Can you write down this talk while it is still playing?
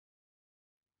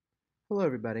Hello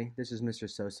everybody, this is Mr.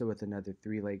 Sosa with another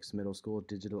Three Lakes Middle School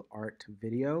digital art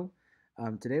video.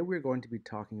 Today we're going to be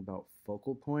talking about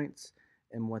focal points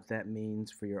and what that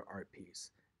means for your art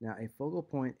piece. Now a focal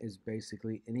point is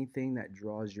basically anything that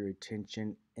draws your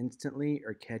attention instantly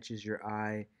or catches your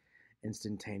eye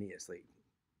instantaneously.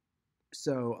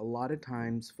 So a lot of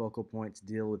times focal points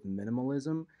deal with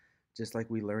minimalism, just like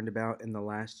we learned about in the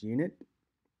last unit.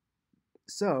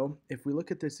 So if we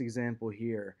look at this example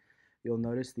here, you'll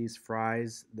notice these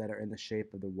fries that are in the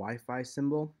shape of the Wi-Fi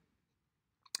symbol.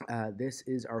 This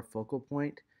is our focal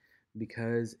point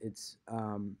because it's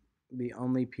the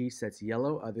only piece that's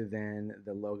yellow other than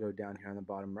the logo down here on the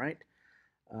bottom right.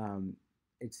 Um,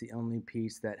 it's the only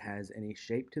piece that has any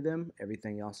shape to them.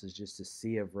 Everything else is just a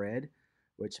sea of red,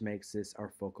 which makes this our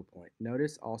focal point.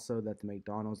 Notice also that the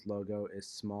McDonald's logo is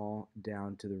small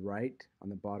down to the right, on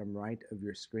the bottom right of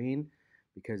your screen,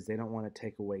 because they don't want to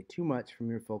take away too much from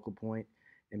your focal point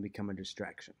and become a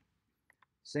distraction.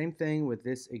 Same thing with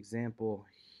this example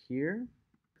here.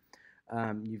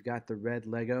 You've got the red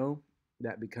Lego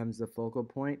that becomes the focal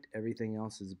point. Everything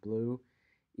else is blue.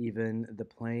 Even the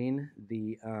plane,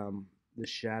 the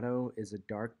shadow is a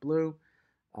dark blue.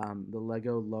 The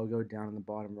Lego logo down on the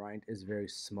bottom right is very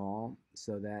small,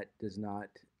 so that does not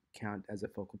count as a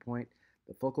focal point.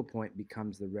 The focal point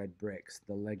becomes the red bricks,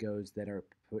 the Legos that are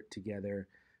put together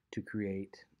to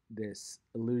create this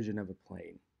illusion of a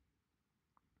plane.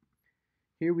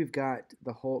 Here we've got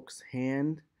the Hulk's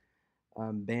hand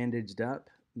bandaged up.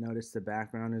 Notice the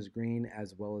background is green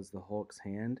as well as the Hulk's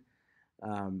hand.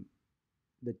 Um,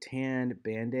 the tan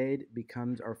band-aid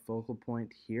becomes our focal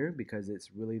point here because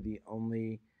it's really the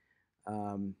only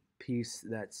piece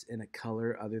that's in a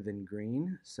color other than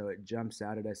green, so it jumps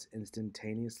out at us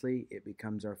instantaneously. It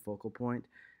becomes our focal point.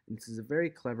 And this is a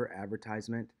very clever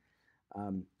advertisement,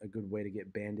 a good way to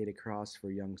get Band-Aid across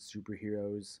for young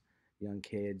superheroes, young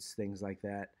kids, things like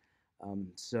that.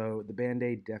 So the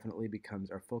Band-Aid definitely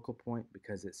becomes our focal point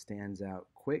because it stands out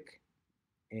quick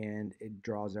and it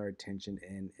draws our attention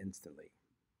in instantly.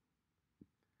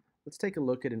 Let's take a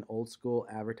look at an old school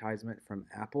advertisement from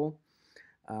Apple.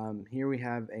 Here we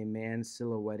have a man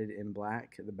silhouetted in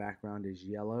black. The background is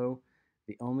yellow.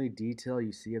 The only detail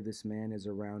you see of this man is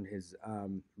around his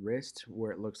wrist,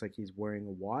 where it looks like he's wearing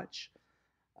a watch.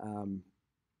 Um,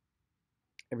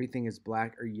 Everything is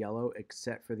black or yellow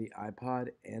except for the iPod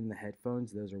and the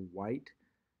headphones. Those are white.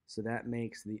 So that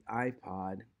makes the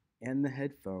iPod and the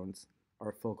headphones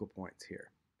our focal points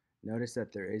here. Notice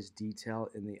that there is detail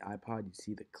in the iPod. You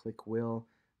see the click wheel,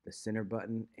 the center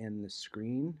button, and the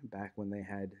screen back when they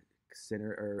had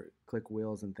center or click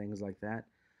wheels and things like that.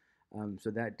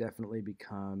 So that definitely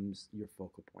becomes your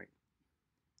focal point.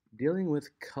 Dealing with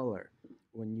color,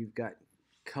 when you've got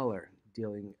color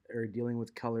dealing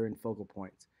with color and focal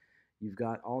points, you've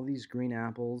got all these green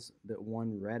apples that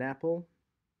one red apple,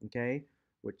 okay,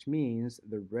 which means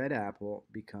the red apple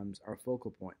becomes our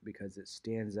focal point because it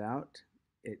stands out,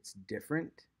 it's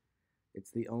different,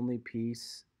 it's the only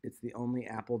piece, it's the only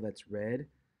apple that's red.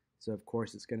 So of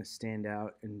course it's going to stand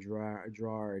out and draw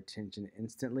our attention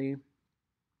instantly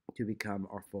to become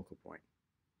our focal point.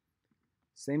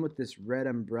 Same with this red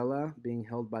umbrella being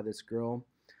held by this girl.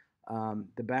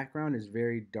 The background is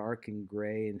very dark and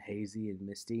gray and hazy and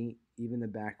misty. Even the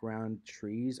background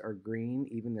trees are green.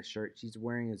 Even the shirt she's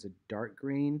wearing is a dark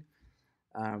green,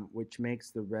 which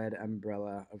makes the red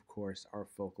umbrella, of course, our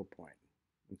focal point.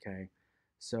 Okay,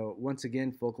 so once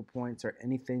again, focal points are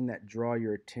anything that draw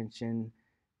your attention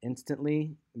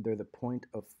instantly. They're the point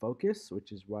of focus,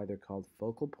 which is why they're called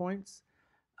focal points.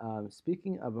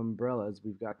 Speaking of umbrellas,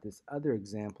 we've got this other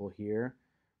example here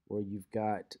where you've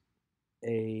got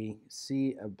a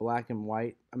sea of black and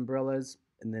white umbrellas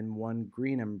and then one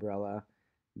green umbrella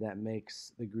that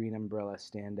makes the green umbrella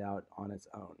stand out on its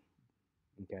own.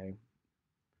 Okay.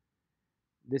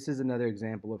 This is another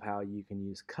example of how you can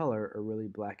use color, or really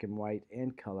black and white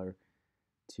and color,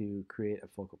 to create a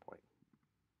focal point.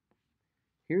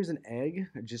 Here's an egg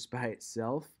just by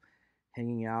itself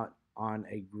hanging out on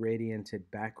a gradiented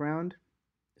background.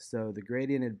 So the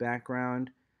gradiented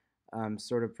background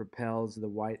sort of propels the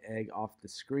white egg off the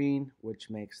screen, which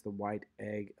makes the white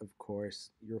egg, of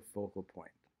course, your focal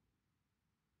point.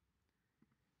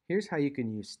 Here's how you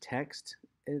can use text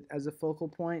as a focal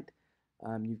point.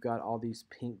 You've got all these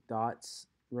pink dots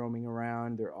roaming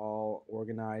around. They're all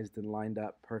organized and lined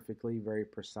up perfectly, very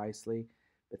precisely.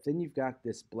 But then you've got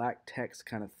this black text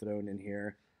kind of thrown in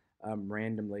here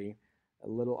randomly, a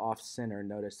little off center.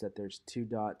 Notice that there's 2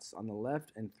 dots on the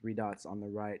left and 3 dots on the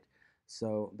right.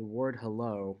 So the word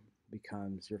hello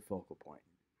becomes your focal point.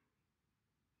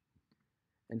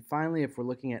 And finally, if we're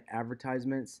looking at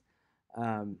advertisements,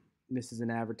 This is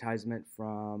an advertisement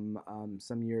from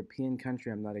some European country.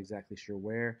 I'm not exactly sure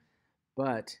where.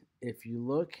 But if you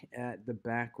look at the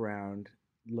background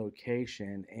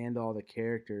location and all the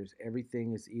characters,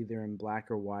 everything is either in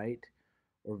black or white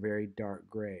or very dark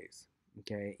grays.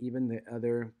 Okay, even the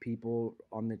other people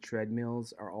on the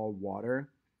treadmills are all water,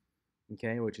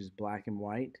 okay, which is black and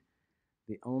white.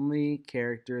 The only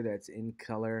character that's in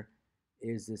color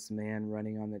is this man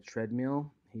running on the treadmill.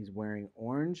 He's wearing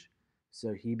orange,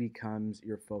 so he becomes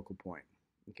your focal point.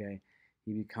 Okay,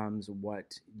 he becomes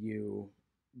what you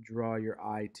draw your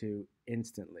eye to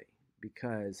instantly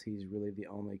because he's really the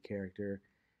only character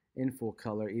in full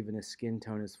color. Even his skin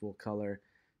tone is full color.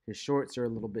 His shorts are a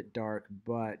little bit dark,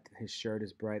 but his shirt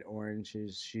is bright orange.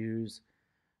 His shoes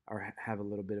have a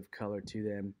little bit of color to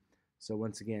them. So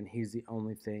once again, he's the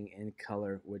only thing in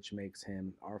color, which makes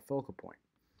him our focal point.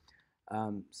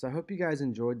 So I hope you guys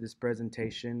enjoyed this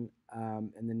presentation.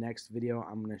 In the next video,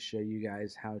 I'm going to show you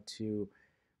guys how to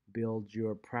build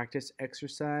your practice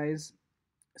exercise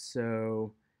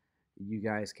so you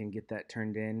guys can get that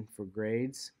turned in for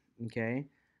grades. Okay,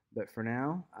 but for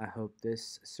now, I hope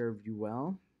this served you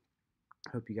well.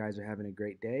 Hope you guys are having a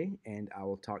great day, and I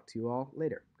will talk to you all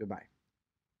later. Goodbye.